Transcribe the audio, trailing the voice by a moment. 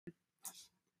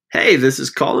Hey, this is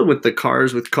Colin with the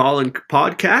Cars with Colin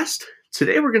podcast.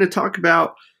 Today we're going to talk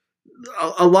about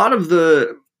a lot of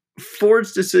the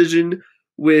Ford's decision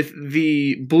with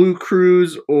the Blue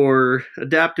Cruise or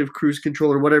adaptive cruise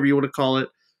control or whatever you want to call it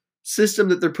system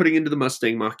that they're putting into the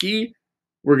Mustang Mach-E.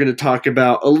 We're going to talk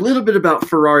about a little bit about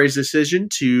Ferrari's decision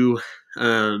to,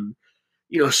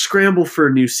 scramble for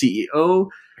a new CEO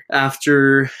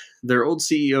after their old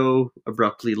CEO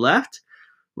abruptly left.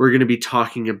 We're going to be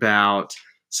talking about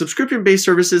subscription-based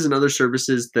services and other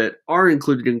services that are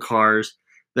included in cars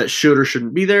that should or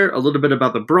shouldn't be there, a little bit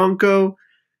about the Bronco,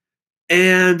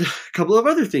 and a couple of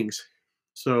other things.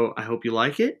 So I hope you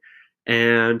like it,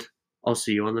 and I'll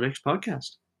see you on the next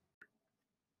podcast.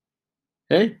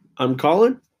 Hey, I'm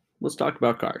Colin. Let's talk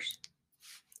about cars.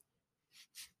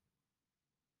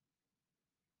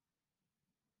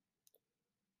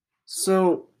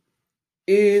 So,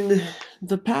 in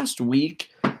the past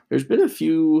week, there's been a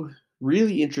few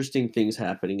really interesting things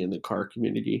happening in the car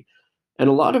community, and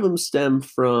a lot of them stem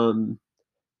from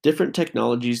different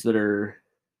technologies that are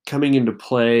coming into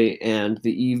play and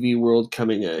the EV world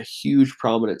coming a huge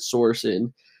prominent source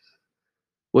in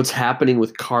what's happening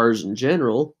with cars in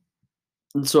general.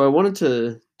 And so I wanted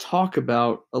to talk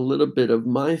about a little bit of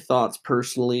my thoughts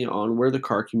personally on where the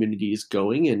car community is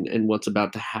going and what's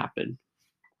about to happen.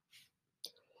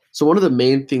 So one of the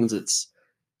main things that's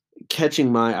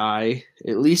catching my eye,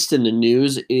 at least in the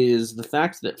news, is the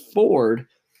fact that Ford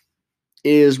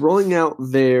is rolling out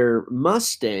their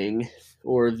Mustang,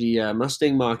 or the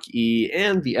Mustang Mach-E,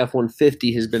 and the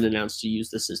F-150 has been announced to use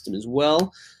the system as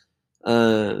well.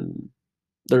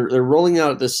 They're rolling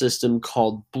out the system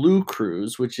called Blue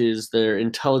Cruise, which is their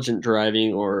intelligent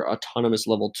driving or autonomous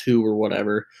level 2 or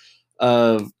whatever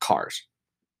of cars.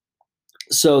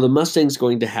 So the Mustang's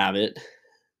going to have it,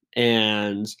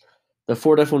 and the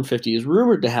Ford F-150 is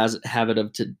rumored to have it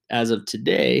as of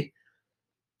today.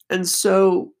 And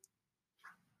so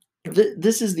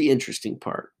this is the interesting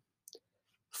part.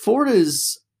 Ford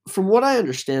is, from what I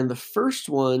understand, the first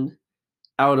one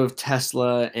out of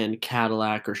Tesla and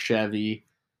Cadillac or Chevy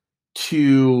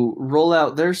to roll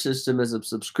out their system as a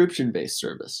subscription-based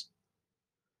service.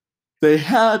 They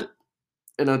had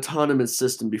an autonomous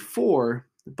system before,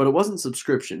 but it wasn't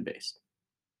subscription-based.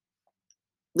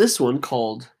 This one,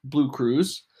 called Blue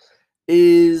Cruise,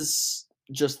 is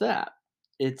just that.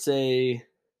 It's a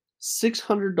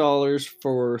 $600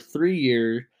 for 3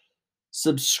 year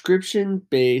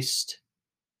subscription-based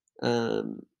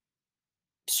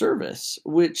service,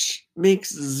 which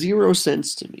makes zero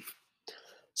sense to me.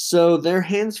 So their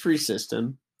hands-free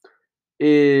system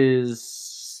is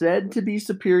said to be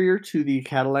superior to the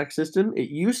Cadillac system. It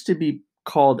used to be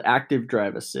called Active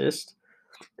Drive Assist,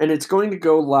 and it's going to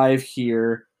go live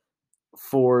here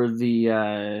for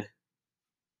the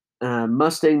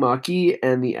Mustang Mach-E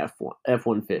and the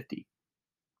F-150.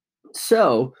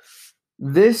 So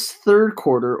this third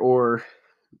quarter, or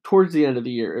towards the end of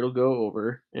the year, it'll go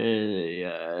over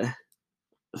and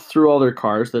through all their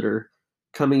cars that are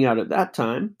coming out at that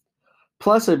time.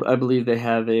 Plus, I believe they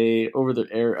have a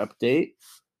over-the-air update.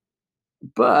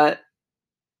 But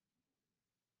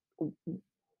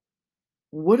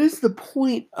what is the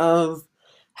point of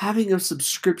having a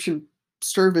subscription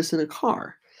service in a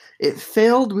car? It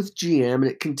failed with GM, and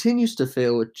it continues to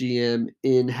fail with GM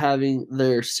in having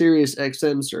their Sirius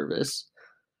XM service.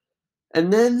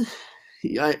 And then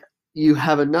you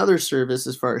have another service,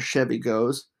 as far as Chevy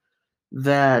goes,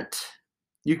 that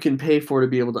you can pay for to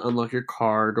be able to unlock your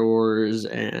car doors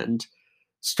and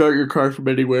start your car from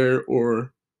anywhere,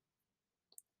 or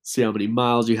see how many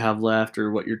miles you have left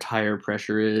or what your tire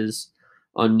pressure is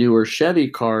on newer Chevy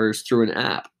cars through an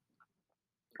app,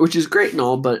 which is great and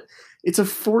all, but it's a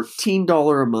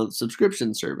 $14 a month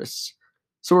subscription service.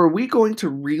 So are we going to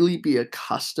really be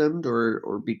accustomed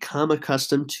or become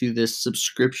accustomed to this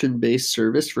subscription-based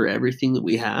service for everything that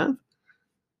we have?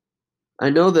 I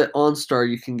know that OnStar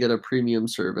you can get a premium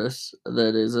service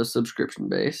that is a subscription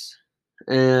base,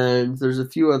 and there's a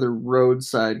few other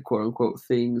roadside quote-unquote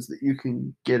things that you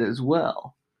can get as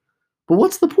well. But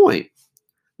what's the point?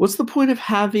 What's the point of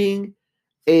having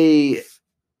a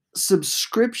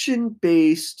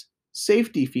subscription-based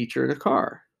safety feature in a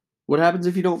car? What happens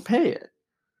if you don't pay it?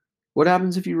 What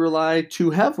happens if you rely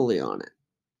too heavily on it?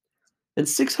 And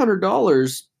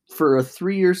 $600 for a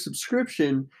 3-year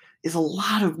subscription is a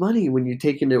lot of money when you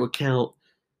take into account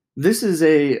this is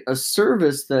a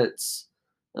service that's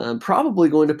probably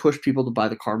going to push people to buy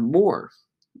the car more.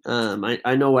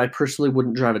 I know I personally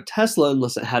wouldn't drive a Tesla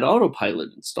unless it had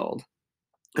autopilot installed.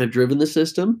 I've driven the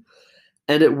system,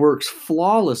 and it works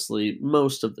flawlessly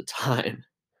most of the time.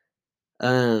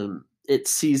 It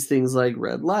sees things like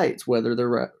red lights, whether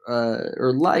they're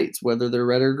or lights, whether they're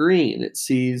red or green. It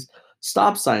sees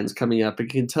stop signs coming up. It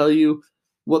can tell you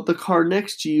what the car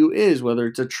next to you is, whether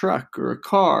it's a truck or a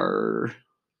car or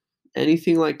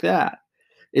anything like that.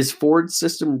 Is Ford's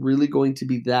system really going to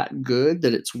be that good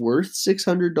that it's worth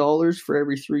 $600 for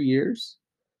every 3 years?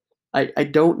 I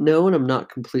don't know, and I'm not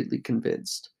completely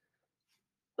convinced.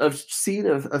 I've seen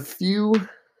a few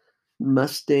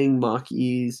Mustang Mach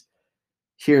E's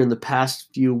here in the past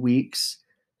few weeks,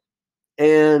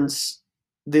 and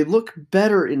they look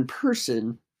better in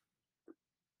person,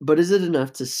 but is it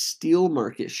enough to steal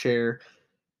market share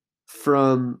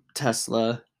from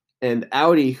Tesla and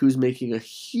Audi, who's making a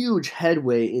huge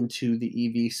headway into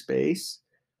the EV space,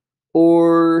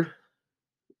 or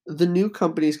the new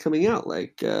companies coming out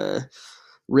like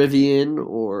Rivian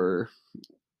or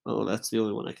oh, that's the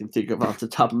only one I can think of off the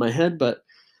top of my head, but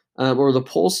or the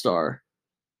Polestar.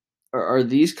 Are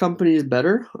these companies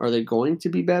better? Are they going to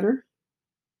be better?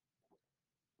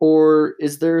 Or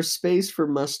is there a space for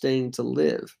Mustang to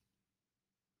live?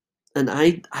 And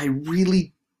I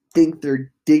really think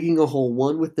they're digging a hole,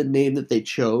 one with the name that they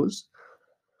chose,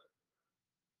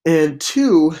 and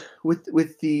two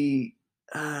with the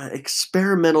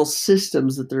experimental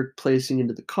systems that they're placing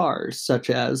into the cars, such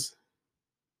as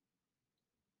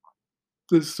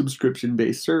the subscription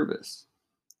based service.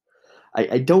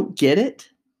 I don't get it,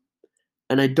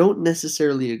 and I don't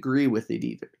necessarily agree with it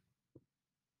either.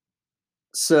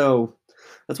 So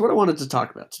that's what I wanted to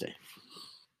talk about today.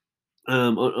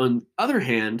 On other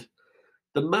hand,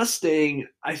 the Mustang,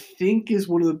 I think, is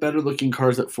one of the better looking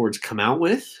cars that Ford's come out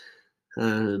with.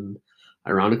 Um,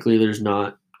 Ironically, there's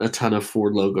not a ton of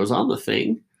Ford logos on the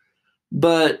thing,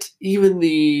 but even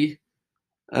the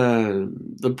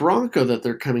Bronco that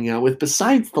they're coming out with,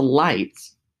 besides the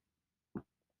lights,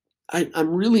 I'm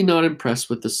really not impressed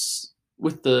with this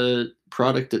with the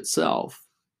product itself.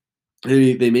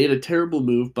 They made a terrible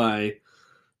move by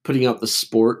putting out the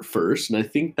Sport first, and I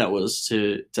think that was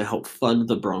to help fund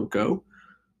the Bronco.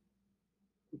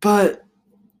 But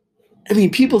I mean,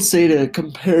 people say to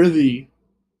compare the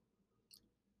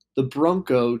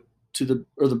Bronco to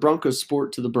the Bronco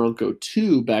Sport to the Bronco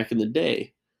 2 back in the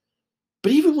day.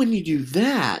 But even when you do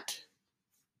that,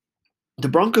 the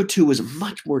Bronco 2 was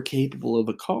much more capable of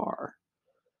a car.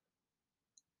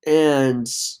 And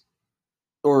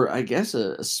or I guess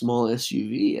a small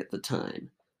SUV at the time.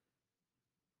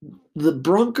 The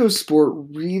Bronco Sport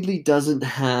really doesn't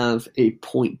have a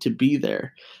point to be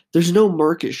there. There's no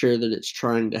market share that it's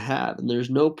trying to have, and there's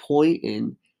no point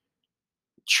in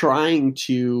trying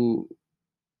to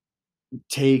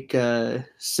take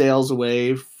sales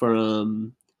away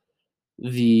from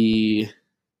the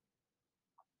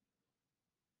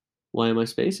why am I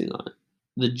spacing on it?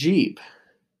 The Jeep,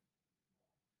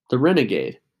 the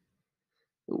Renegade.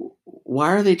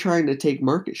 Why are they trying to take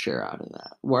market share out of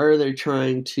that? Why are they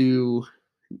trying to,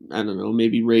 I don't know,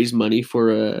 maybe raise money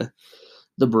for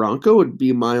the Bronco would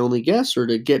be my only guess, or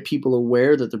to get people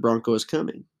aware that the Bronco is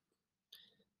coming.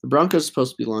 The Bronco is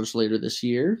supposed to be launched later this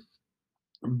year,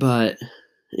 but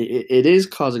it is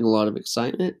causing a lot of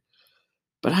excitement.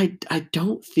 But I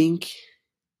don't think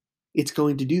it's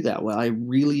going to do that well. I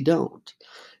really don't.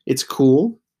 It's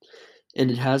cool, and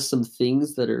it has some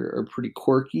things that are pretty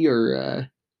quirky or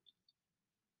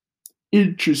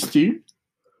interesting,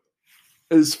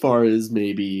 as far as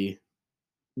maybe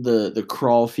the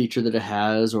crawl feature that it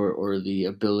has, or the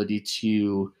ability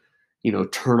to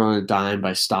turn on a dime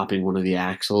by stopping one of the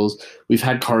axles. We've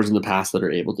had cars in the past that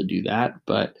are able to do that,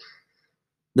 but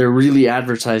they're really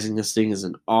advertising this thing as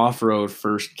an off-road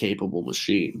first capable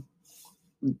machine,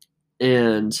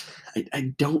 and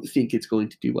I don't think it's going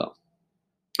to do well.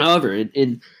 However,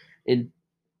 in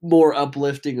more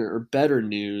uplifting or better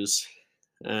news,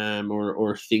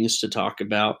 or things to talk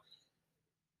about,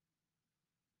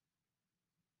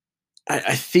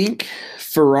 I think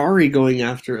Ferrari going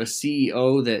after a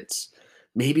CEO that's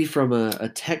maybe from a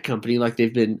tech company like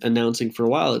they've been announcing for a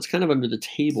while. It's kind of under the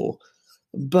table,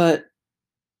 but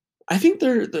I think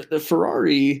the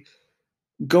Ferrari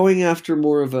going after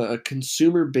more of a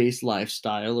consumer based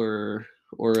lifestyle, or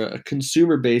a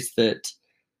consumer base that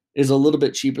is a little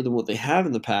bit cheaper than what they have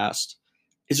in the past,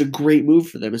 is a great move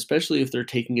for them, especially if they're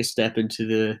taking a step into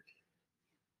the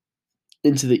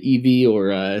EV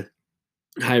or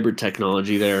hybrid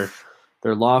technology. Their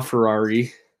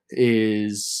LaFerrari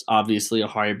is obviously a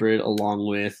hybrid, along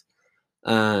with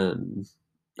um,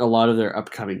 a lot of their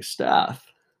upcoming stuff,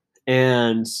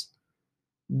 and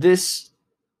this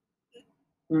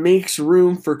makes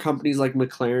room for companies like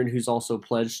McLaren, who's also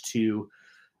pledged to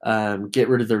get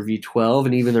rid of their V12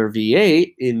 and even their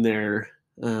V8 in their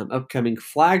upcoming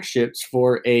flagships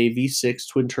for a V6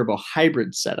 twin turbo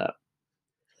hybrid setup.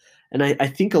 And I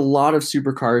think a lot of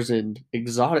supercars and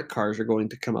exotic cars are going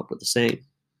to come up with the same.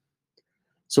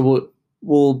 So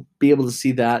we'll be able to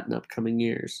see that in upcoming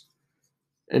years.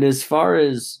 And as far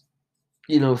as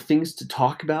things to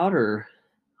talk about or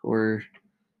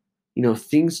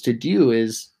things to do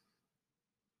is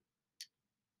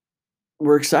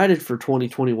we're excited for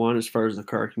 2021 as far as the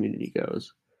car community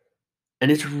goes, and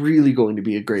it's really going to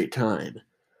be a great time.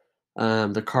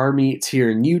 The car meets here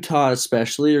in Utah,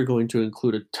 especially, are going to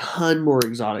include a ton more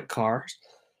exotic cars.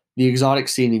 The exotic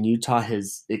scene in Utah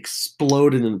has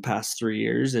exploded in the past 3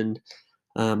 years, and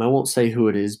I won't say who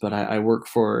it is, but I work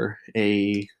for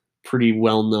a pretty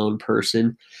well-known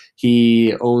person.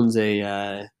 He owns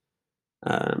a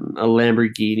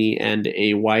Lamborghini and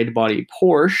a wide-body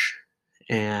Porsche,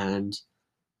 and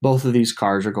both of these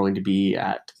cars are going to be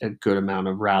at a good amount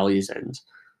of rallies and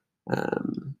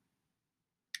um,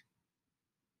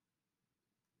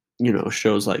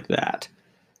 shows like that.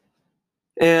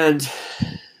 And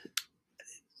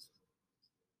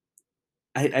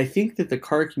I think that the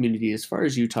car community, as far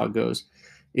as Utah goes,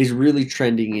 is really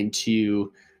trending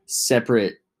into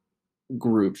separate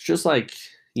groups, just like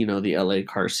the LA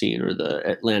car scene or the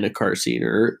Atlanta car scene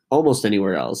or almost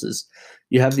anywhere else. Is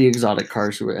you have the exotic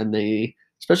cars and they,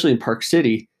 especially in Park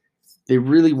City, they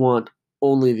really want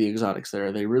only the exotics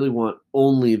there. They really want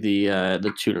only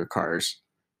the tuner cars.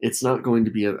 It's not going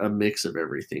to be a mix of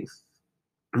everything.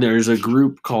 There's a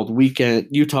group called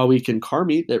Utah Weekend Car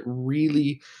Meet that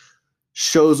really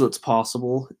shows what's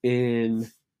possible in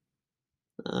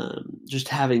just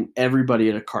having everybody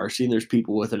at a car scene. There's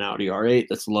people with an Audi R8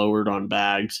 that's lowered on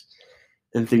bags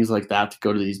and things like that to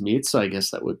go to these meets. So I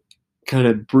guess that would kind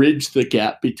of bridge the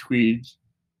gap between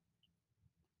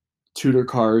tuner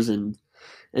cars and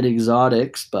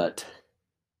exotics. But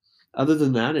other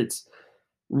than that, it's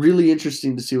really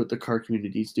interesting to see what the car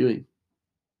community is doing.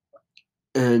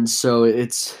 And so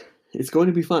it's going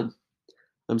to be fun.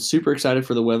 I'm super excited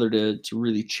for the weather to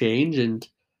really change and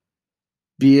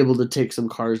be able to take some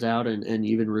cars out and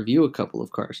even review a couple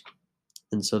of cars.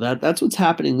 And so that's what's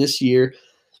happening this year.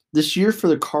 This year for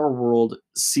the car world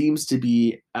seems to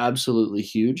be absolutely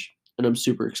huge, and I'm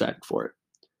super excited for it.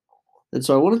 And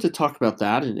so I wanted to talk about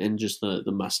that and just the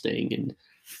Mustang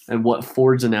and what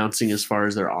Ford's announcing as far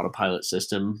as their autopilot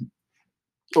system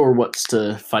or what's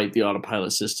to fight the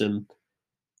autopilot system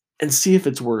and see if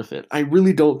it's worth it. I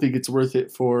really don't think it's worth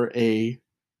it for a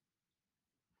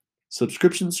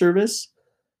subscription service,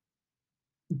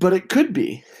 but it could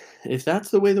be. If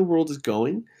that's the way the world is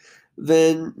going,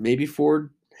 then maybe Ford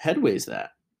headways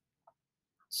that.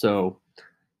 So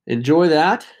enjoy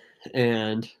that,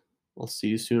 and I'll see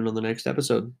you soon on the next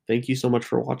episode. Thank you so much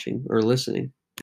for watching or listening.